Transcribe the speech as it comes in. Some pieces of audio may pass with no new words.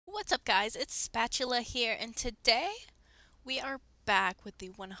What's up, guys? It's Spatula here, and today we are back with the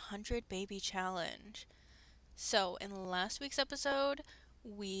 100 Baby Challenge. So, in last week's episode,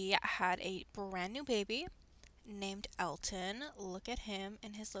 we had a brand new baby named Elton. Look at him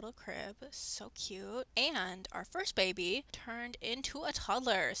in his little crib, so cute. And our first baby turned into a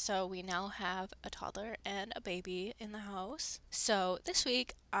toddler, so we now have a toddler and a baby in the house. So, this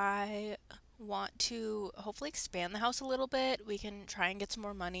week I want to hopefully expand the house a little bit. We can try and get some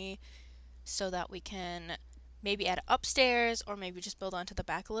more money so that we can maybe add upstairs or maybe just build onto the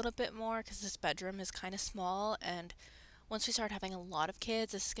back a little bit more, because this bedroom is kind of small, and once we start having a lot of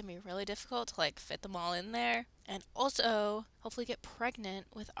kids, this is going to be really difficult to fit them all in there. And also hopefully get pregnant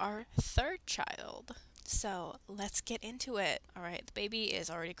with our third child. So let's get into it. Alright, the baby is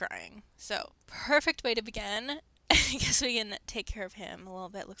already crying, so perfect way to begin. I guess we can take care of him a little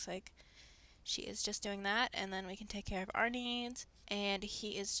bit. Looks like she is just doing that, and then we can take care of our needs. And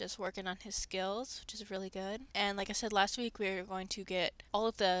he is just working on his skills, which is really good. And like I said last week, we're going to get all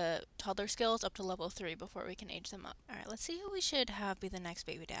of the toddler skills up to level 3 before we can age them up. Alright, let's see who we should have be the next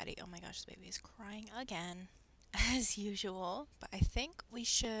baby daddy. Oh my gosh, this baby is crying again, as usual. But I think we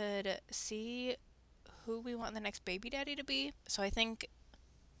should see who we want the next baby daddy to be. So I think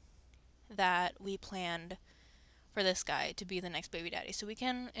that we planned for this guy to be the next baby daddy, so we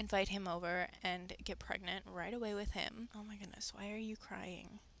can invite him over and get pregnant right away with him. Oh my goodness, why are you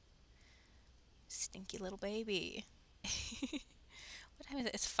crying? Stinky little baby. What time is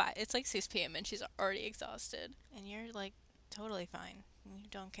it? It's like 6 p.m. and she's already exhausted. And you're totally fine. You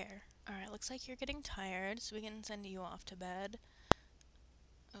don't care. Alright, looks like you're getting tired, so we can send you off to bed.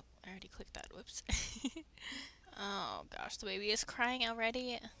 Oh, I already clicked that. Whoops. Oh gosh, the baby is crying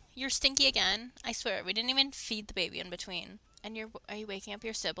already. You're stinky again. I swear, we didn't even feed the baby in between. And are you waking up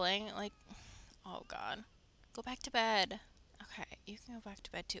your sibling? Oh god. Go back to bed. Okay, you can go back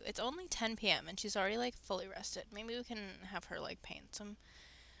to bed too. It's only 10 p.m. and she's already fully rested. Maybe we can have her paint some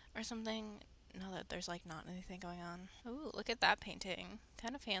or something. Now that there's not anything going on. Ooh, look at that painting.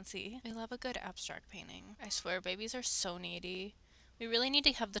 Kind of fancy. We love a good abstract painting. I swear, babies are so needy. We really need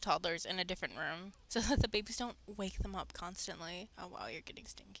to have the toddlers in a different room so that the babies don't wake them up constantly. Oh wow, you're getting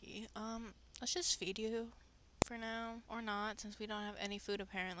stinky. Let's just feed you for now. Or not, since we don't have any food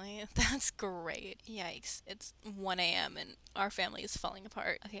apparently. That's great. Yikes. It's 1 a.m. and our family is falling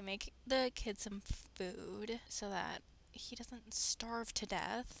apart. Okay, make the kid some food so that he doesn't starve to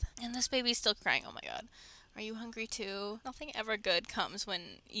death. And this baby's still crying. Oh my god. Are you hungry too? Nothing ever good comes when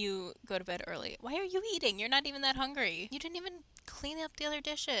you go to bed early. Why are you eating? You're not even that hungry. You didn't even clean up the other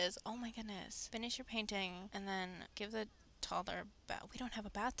dishes. Oh my goodness. Finish your painting and then give the toddler a bath. We don't have a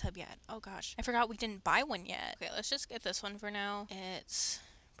bathtub yet. Oh gosh. I forgot we didn't buy one yet. Okay, let's just get this one for now. It's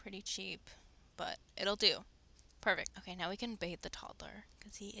pretty cheap, but it'll do. Perfect. Okay, now we can bathe the toddler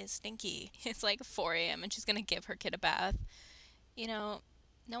because he is stinky. It's 4 a.m. and she's gonna give her kid a bath. You know,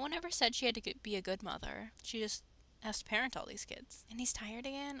 no one ever said she had to be a good mother. She just has to parent all these kids. And he's tired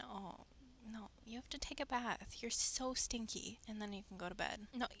again? Oh, no. You have to take a bath. You're so stinky. And then you can go to bed.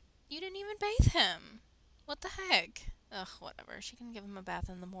 No, you didn't even bathe him. What the heck? Ugh, whatever. She can give him a bath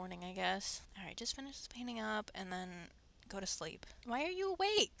in the morning, I guess. Alright, just finish this painting up and then go to sleep. Why are you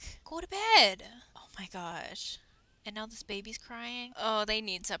awake? Go to bed. Oh my gosh. And now this baby's crying? Oh, they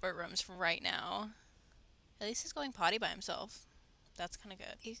need separate rooms right now. At least he's going potty by himself. That's kind of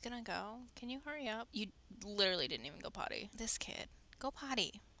good. He's gonna go. Can you hurry up? You literally didn't even go potty. This kid. Go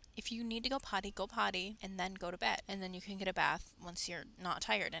potty. If you need to go potty, and then go to bed. And then you can get a bath once you're not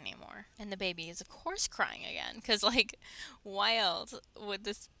tired anymore. And the baby is, of course, crying again. Because, what else would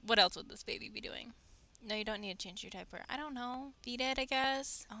this baby be doing? No, you don't need to change your diaper. I don't know. Feed it, I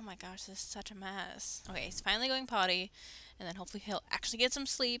guess. Oh my gosh, this is such a mess. Okay, he's finally going potty. And then hopefully he'll actually get some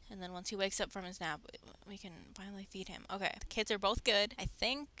sleep. And then once he wakes up from his nap, we can finally feed him. Okay, the kids are both good. I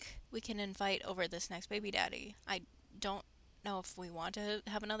think we can invite over this next baby daddy. I don't know if we want to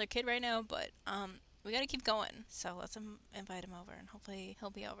have another kid right now, but we gotta keep going. So let's invite him over and hopefully he'll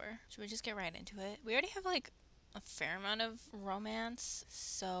be over. Should we just get right into it? We already have a fair amount of romance,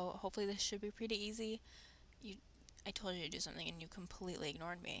 so hopefully this should be pretty easy. I told you to do something and you completely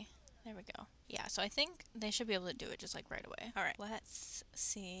ignored me. There we go. Yeah, so I think they should be able to do it just right away. Alright, let's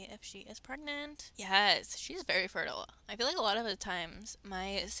see if she is pregnant. Yes, she's very fertile. I feel like a lot of the times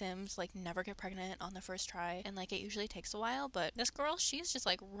my Sims never get pregnant on the first try, and it usually takes a while, but this girl, she's just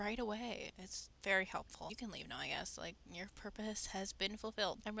right away. It's very helpful. You can leave now, I guess. Your purpose has been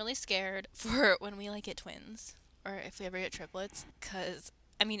fulfilled. I'm really scared for when we get twins, or if we ever get triplets, because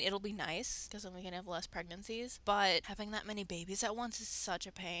I mean, it'll be nice because then we can have less pregnancies, but having that many babies at once is such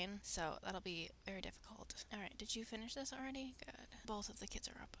a pain, so that'll be very difficult. Alright, did you finish this already? Good. Both of the kids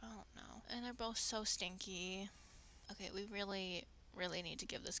are up. Oh no. And they're both so stinky. Okay, we really need to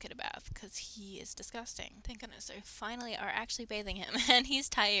give this kid a bath because he is disgusting. Thank goodness they finally are actually bathing him and he's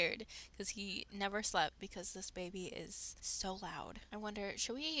tired because he never slept because this baby is so loud. I wonder,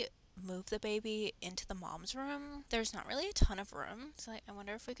 should we move the baby into the mom's room? There's not really a ton of room, so I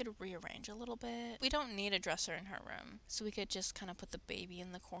wonder if we could rearrange a little bit. We don't need a dresser in her room, so we could just kind of put the baby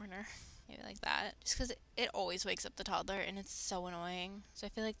in the corner. Maybe like that. Just because it always wakes up the toddler and it's so annoying. So I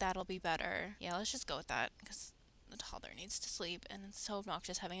feel like that'll be better. Yeah, let's just go with that because the toddler needs to sleep and it's so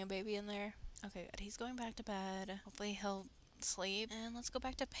obnoxious having a baby in there. Okay, good. He's going back to bed. Hopefully he'll sleep. And let's go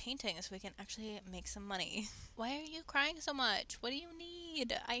back to painting so we can actually make some money. Why are you crying so much? What do you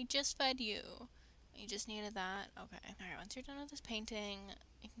need? I just fed you. You just needed that? Okay. Alright, once you're done with this painting,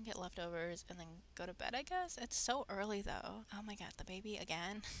 you can get leftovers and then go to bed, I guess. It's so early though. Oh my god, the baby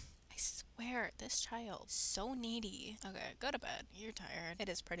again. I swear, this child, so needy. Okay, go to bed. You're tired. It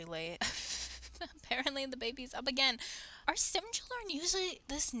is pretty late. Apparently the baby's up again. Are sim children usually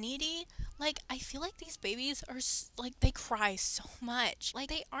this needy? Like, I feel like these babies are, like, they cry so much. Like,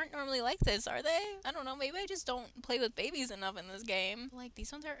 they aren't normally like this, are they? I don't know, maybe I just don't play with babies enough in this game. Like,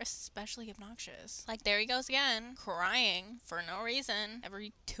 these ones are especially obnoxious. Like, there he goes again, crying for no reason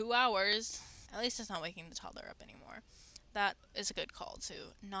every 2 hours. At least it's not waking the toddler up anymore. That is a good call to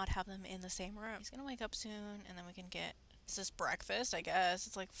not have them in the same room. He's gonna wake up soon, and then we can get, is this breakfast? I guess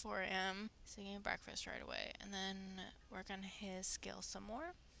it's like 4 a.m. So getting breakfast right away, and then work on his skills some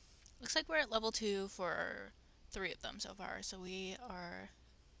more. Looks like we're at level 2 for 3 of them so far, so we are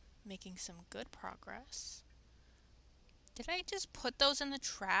making some good progress. Did I just put those in the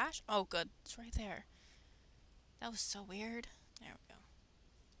trash? Oh, good. It's right there. That was so weird. There we go.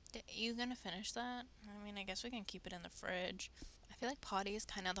 You gonna finish that? I mean, I guess we can keep it in the fridge. I feel like potty is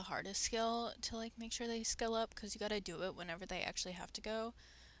kind of the hardest skill to like make sure they skill up because you gotta do it whenever they actually have to go.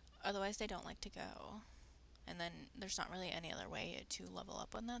 Otherwise, they don't like to go. And then there's not really any other way to level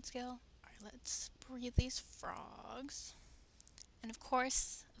up on that skill. Alright, let's breed these frogs. And of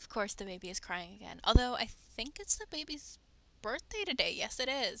course, the baby is crying again. Although I think it's the baby's birthday today. Yes, it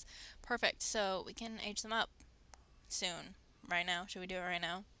is. Perfect. So we can age them up soon. Right now. Should we do it right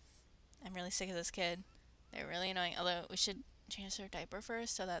now? I'm really sick of this kid. They're really annoying. Although we should change their diaper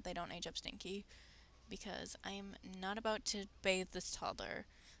first so that they don't age up stinky. Because I'm not about to bathe this toddler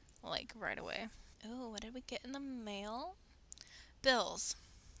like right away. Ooh, what did we get in the mail? Bills.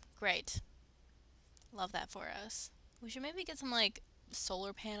 Great. Love that for us. We should maybe get some like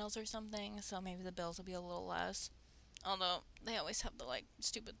solar panels or something so maybe the bills will be a little less. Although they always have the like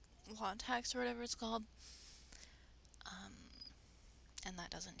stupid law tax or whatever it's called. And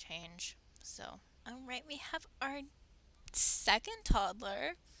that doesn't change. So, alright, we have our second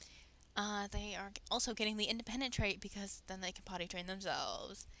toddler. They are also getting the independent trait because then they can potty train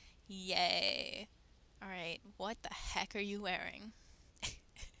themselves. Yay. Alright, what the heck are you wearing?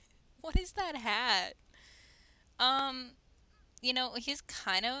 What is that hat? You know, he's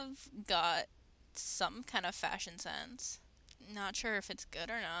kind of got some kind of fashion sense. Not sure if it's good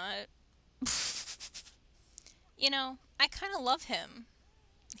or not. You know, I kind of love him.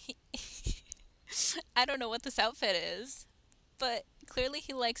 I don't know what this outfit is, but clearly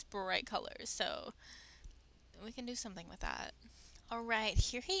he likes bright colors, so we can do something with that. Alright,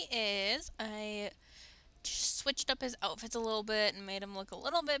 here he is. I just switched up his outfits a little bit and made him look a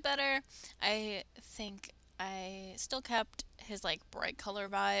little bit better. I think I still kept his like bright color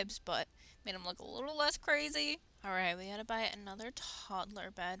vibes, but made him look a little less crazy. Alright, we gotta buy another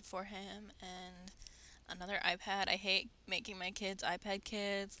toddler bed for him and another iPad. I hate making my kids iPad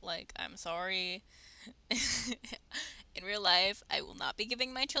kids. Like, I'm sorry. In real life, I will not be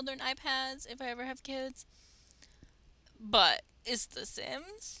giving my children iPads if I ever have kids. But it's The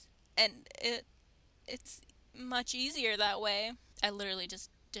Sims, and it's much easier that way. I literally just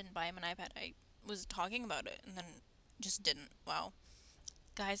didn't buy him an iPad. I was talking about it and then just didn't. Wow.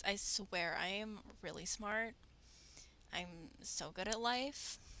 Guys, I swear I am really smart. I'm so good at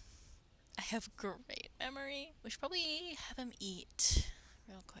life. I have great memory. We should probably have him eat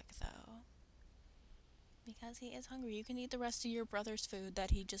real quick though. Because he is hungry. You can eat the rest of your brother's food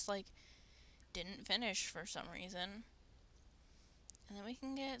that he just like didn't finish for some reason. And then we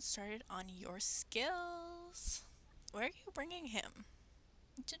can get started on your skills. Where are you bringing him?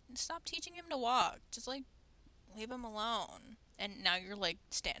 Stop teaching him to walk. Just like leave him alone. And now you're like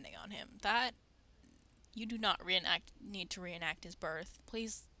standing on him. That you do not need to reenact his birth.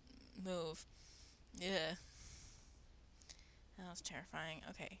 Please move. Yeah. That was terrifying.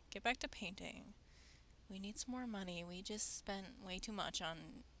 Okay, get back to painting. We need some more money. We just spent way too much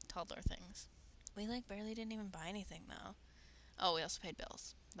on toddler things. We like barely didn't even buy anything though. Oh, we also paid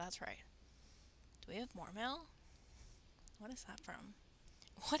bills. That's right. Do we have more mail? What is that from?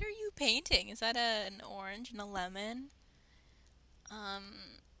 What are you painting? Is that an orange and a lemon? Um,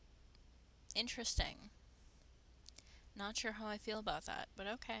 Interesting. Not sure how I feel about that, but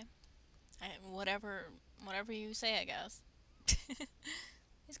okay. Whatever you say, I guess.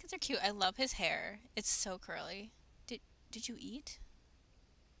 These kids are cute. I love his hair. It's so curly. Did you eat?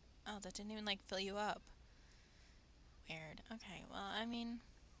 Oh, that didn't even like fill you up. Weird. Okay, well, I mean,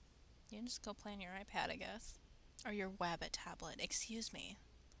 you can just go play on your iPad, I guess. Or your Wabbit tablet. Excuse me.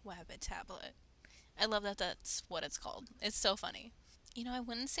 Wabbit tablet. I love that that's what it's called. It's so funny. You know, I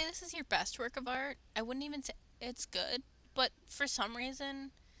wouldn't say this is your best work of art. I wouldn't even say it's good, but for some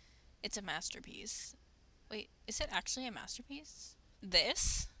reason, it's a masterpiece. Wait, is it actually a masterpiece?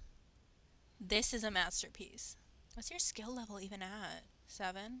 This? This is a masterpiece. What's your skill level even at?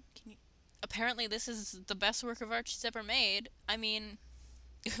 7? Can you... Apparently this is the best work of art she's ever made. I mean,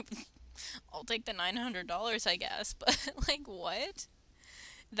 I'll take the $900, I guess, but like, what?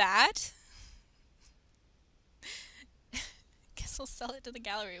 That? Guess I'll sell it to the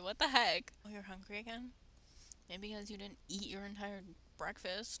gallery. What the heck? Oh, you're hungry again? Maybe because you didn't eat your entire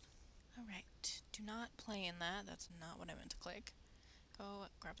breakfast. Alright, do not play in that. That's not what I meant to click. Go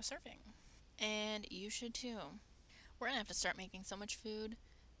grab a serving. And you should too. We're gonna have to start making so much food.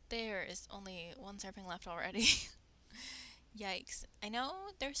 There is only one serving left already. Yikes. I know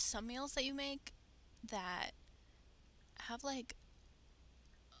there's some meals that you make that have like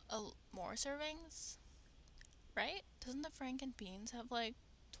more servings, right? Doesn't the Franken beans have like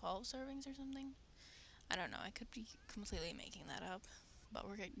 12 servings or something? I don't know. I could be completely making that up. But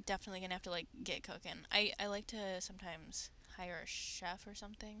we're definitely gonna have to like get cooking. I like to sometimes hire a chef or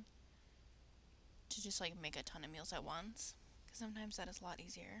something to just like make a ton of meals at once, because sometimes that is a lot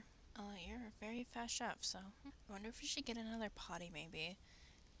easier. You're a very fast chef, so I wonder if we should get another potty maybe,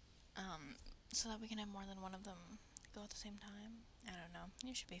 so that we can have more than one of them go at the same time. I don't know.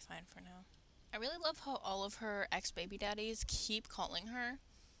 You should be fine for now. I really love how all of her ex-baby daddies keep calling her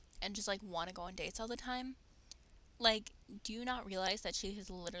and just like want to go on dates all the time. Like, do you not realize that she has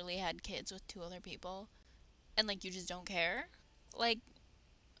literally had kids with 2 other people? And, like, you just don't care? Like,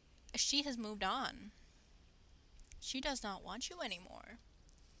 she has moved on. She does not want you anymore.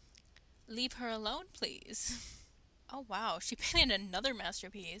 Leave her alone, please. Oh, wow. She painted another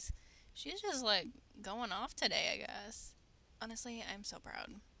masterpiece. She's just, like, going off today, I guess. Honestly, I'm so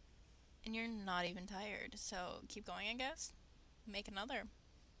proud. And you're not even tired, so keep going, I guess. Make another.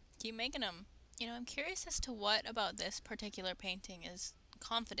 Keep making them. You know, I'm curious as to what about this particular painting is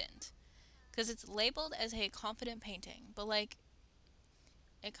confident. Because it's labeled as a confident painting, but like,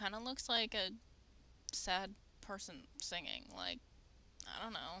 it kind of looks like a sad person singing. Like, I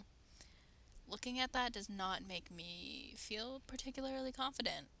don't know. Looking at that does not make me feel particularly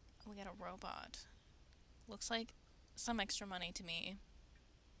confident. We got a robot. Looks like some extra money to me.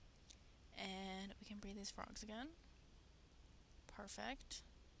 And we can breed these frogs again. Perfect.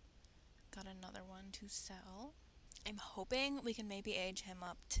 Got another one to sell. I'm hoping we can maybe age him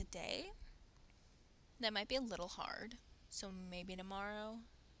up today. That might be a little hard, so maybe tomorrow,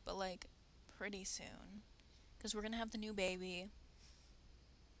 but like pretty soon. Because we're going to have the new baby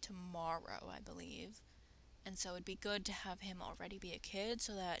tomorrow, I believe. And so it'd be good to have him already be a kid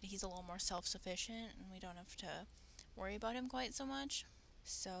so that he's a little more self-sufficient and we don't have to worry about him quite so much.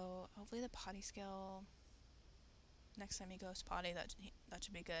 So hopefully the potty skill, next time he goes potty, that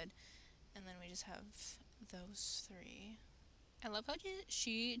should be good. And then we just have those 3. I love how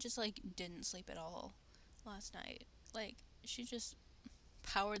she just, like, didn't sleep at all last night. Like, she just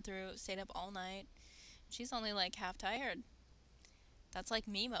powered through, stayed up all night. She's only, like, half tired. That's like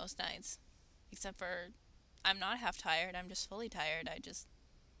me most nights. Except for I'm not half tired, I'm just fully tired. I just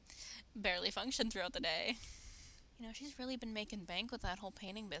barely function throughout the day. You know, she's really been making bank with that whole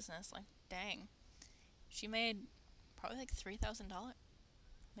painting business. Like, dang. She made probably, like, $3,000.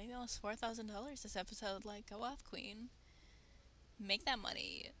 Maybe almost $4,000 this episode. Like, go off, queen. Make that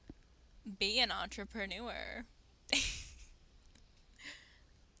money. Be an entrepreneur.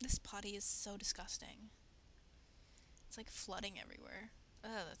 This potty is so disgusting. It's like flooding everywhere.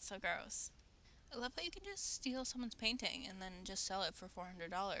 Ugh, that's so gross. I love how you can just steal someone's painting and then just sell it for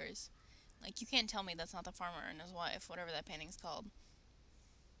 $400. Like, you can't tell me that's not the farmer and his wife, whatever that painting's called.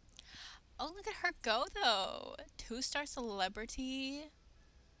 Oh, look at her go, though. 2-star celebrity.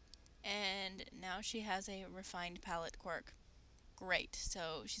 And now she has a refined palate quirk. Great.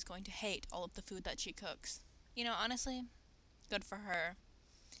 So she's going to hate all of the food that she cooks. You know, honestly, Good for her.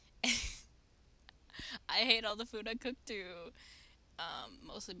 I hate all the food I cook too.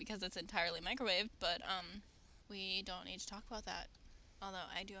 Mostly because it's entirely microwaved, but we don't need to talk about that. Although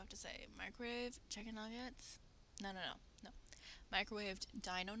I do have to say, microwave chicken nuggets? No. Microwaved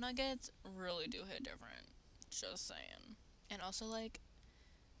dino nuggets really do hit different. Just saying. And also, like,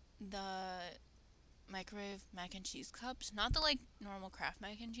 the microwave mac and cheese cups. Not the, like, normal Kraft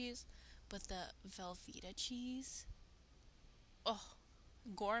mac and cheese, but the Velveeta cheese. Oh,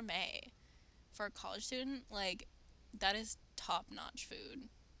 gourmet. For a college student, like, that is top-notch food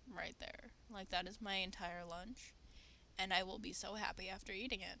right there. Like, that is my entire lunch. And I will be so happy after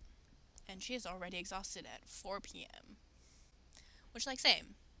eating it. And she is already exhausted at 4 p.m. Which, like,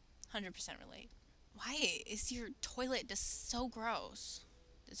 same. 100% relate. Why is your toilet just so gross?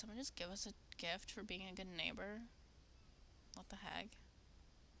 Did someone just give us a gift for being a good neighbor? What the heck?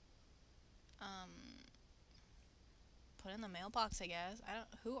 Put in the mailbox, I guess.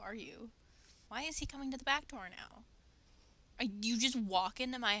 Who are you? Why is he coming to the back door now? You just walk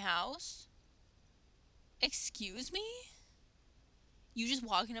into my house? Excuse me? You just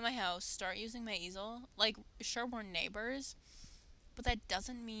walk into my house, start using my easel? Like, sure, we're neighbors, but that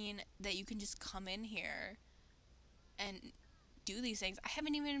doesn't mean that you can just come in here and do these things. I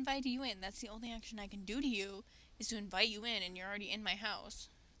haven't even invited you in. That's the only action I can do to you, is to invite you in, and you're already in my house.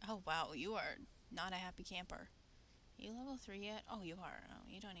 Oh, wow, you are not a happy camper. Are you level 3 yet? Oh, you are. Oh,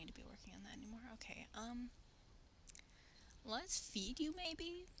 you don't need to be working on that anymore. Okay, let's feed you,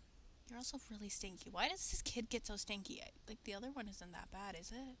 maybe? You're also really stinky. Why does this kid get so stinky? Like, the other one isn't that bad,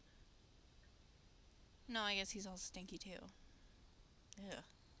 is it? No, I guess he's all stinky, too. Ugh.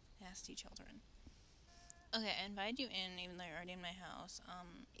 Nasty children. Okay, I invited you in, even though you're already in my house.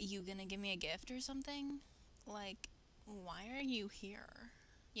 You gonna give me a gift or something? Like, why are you here?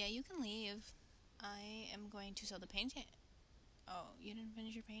 Yeah, you can leave. I am going to sell the painting. Oh, you didn't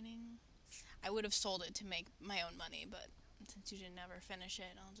finish your painting? I would have sold it to make my own money, but since you didn't ever finish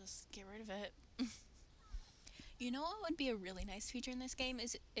it, I'll just get rid of it. You know what would be a really nice feature in this game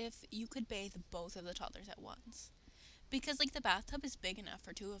is if you could bathe both of the toddlers at once. Because, like, the bathtub is big enough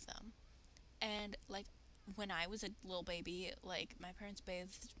for two of them. And, like, when I was a little baby, like, my parents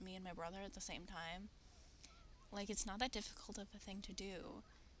bathed me and my brother at the same time. Like, it's not that difficult of a thing to do.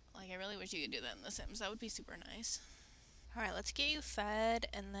 Like, I really wish you could do that in The Sims. That would be super nice. Alright, let's get you fed,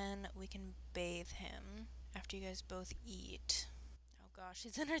 and then we can bathe him after you guys both eat. Oh gosh,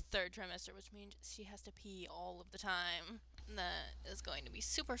 she's in her 3rd trimester, which means she has to pee all of the time. That is going to be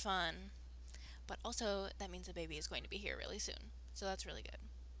super fun. But also, that means the baby is going to be here really soon. So that's really good.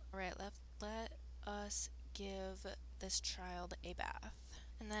 Alright, let us give this child a bath.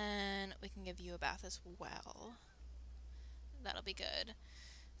 And then we can give you a bath as well. That'll be good.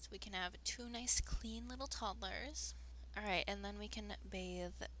 So we can have 2 nice, clean little toddlers. Alright, and then we can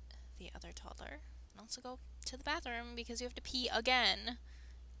bathe the other toddler. And also go to the bathroom because you have to pee again.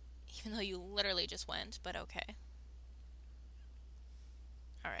 Even though you literally just went, but okay.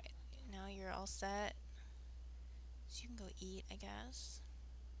 Alright, now you're all set. So you can go eat, I guess.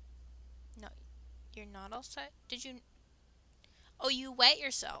 No, you're not all set? Did you... Oh, you wet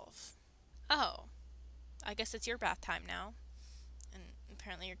yourself. Oh. I guess it's your bath time now. And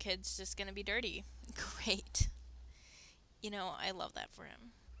apparently your kid's just gonna be dirty. Great. You know, I love that for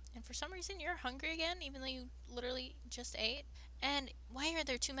him. And for some reason you're hungry again, even though you literally just ate. And why are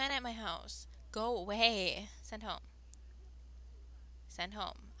there 2 men at my house? Go away. Send home. Send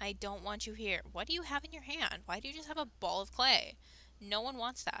home. I don't want you here. What do you have in your hand? Why do you just have a ball of clay? No one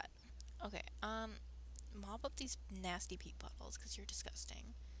wants that. Okay, mop up these nasty pee puddles because you're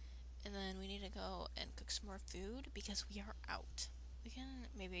disgusting. And then we need to go and cook some more food because we are out. We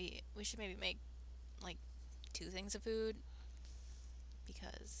should maybe make, like, 2 things of food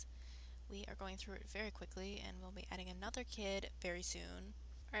because we are going through it very quickly and we'll be adding another kid very soon.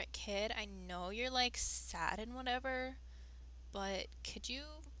 Alright, kid, I know you're, like, sad and whatever, but could you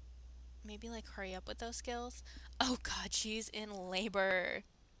maybe, like, hurry up with those skills? Oh god, she's in labor.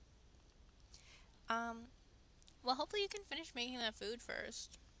 Well, hopefully you can finish making that food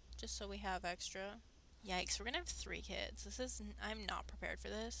first, just so we have extra. Yikes, we're gonna have 3 kids. I'm not prepared for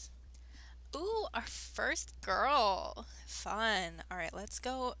this. Ooh, our first girl. Fun. Alright, let's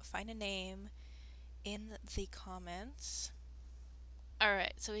go find a name in the comments.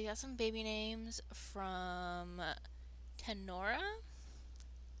 Alright, so we got some baby names from Tenora.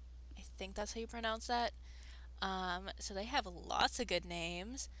 I think that's how you pronounce that. So they have lots of good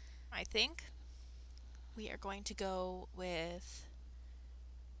names. I think we are going to go with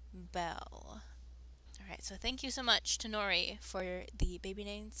Belle. Alright, so thank you so much to Nori for the baby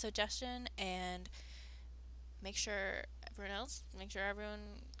name suggestion, and make sure everyone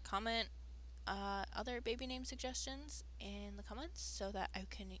comment other baby name suggestions in the comments so that I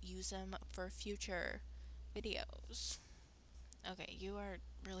can use them for future videos. Okay, you are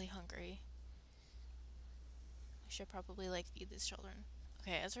really hungry. We should probably like feed these children.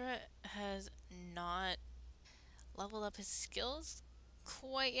 Okay, Ezra has not leveled up his skills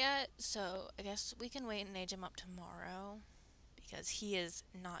quite yet, so I guess we can wait and age him up tomorrow because he is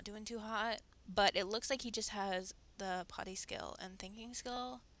not doing too hot. But it looks like he just has the potty skill and thinking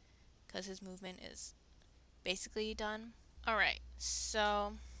skill because his movement is basically done. Alright,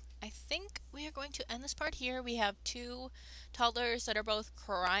 so I think we are going to end this part here. We have 2 toddlers that are both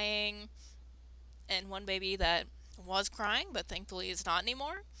crying and one baby that was crying but thankfully is not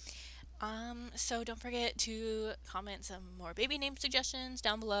anymore. So don't forget to comment some more baby name suggestions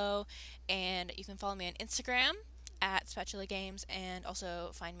down below, and you can follow me on Instagram at spatulagames, and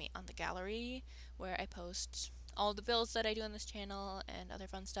also find me on the gallery where I post all the builds that I do on this channel and other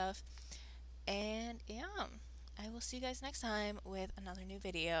fun stuff. And yeah, I will see you guys next time with another new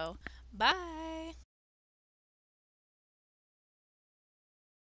video. Bye!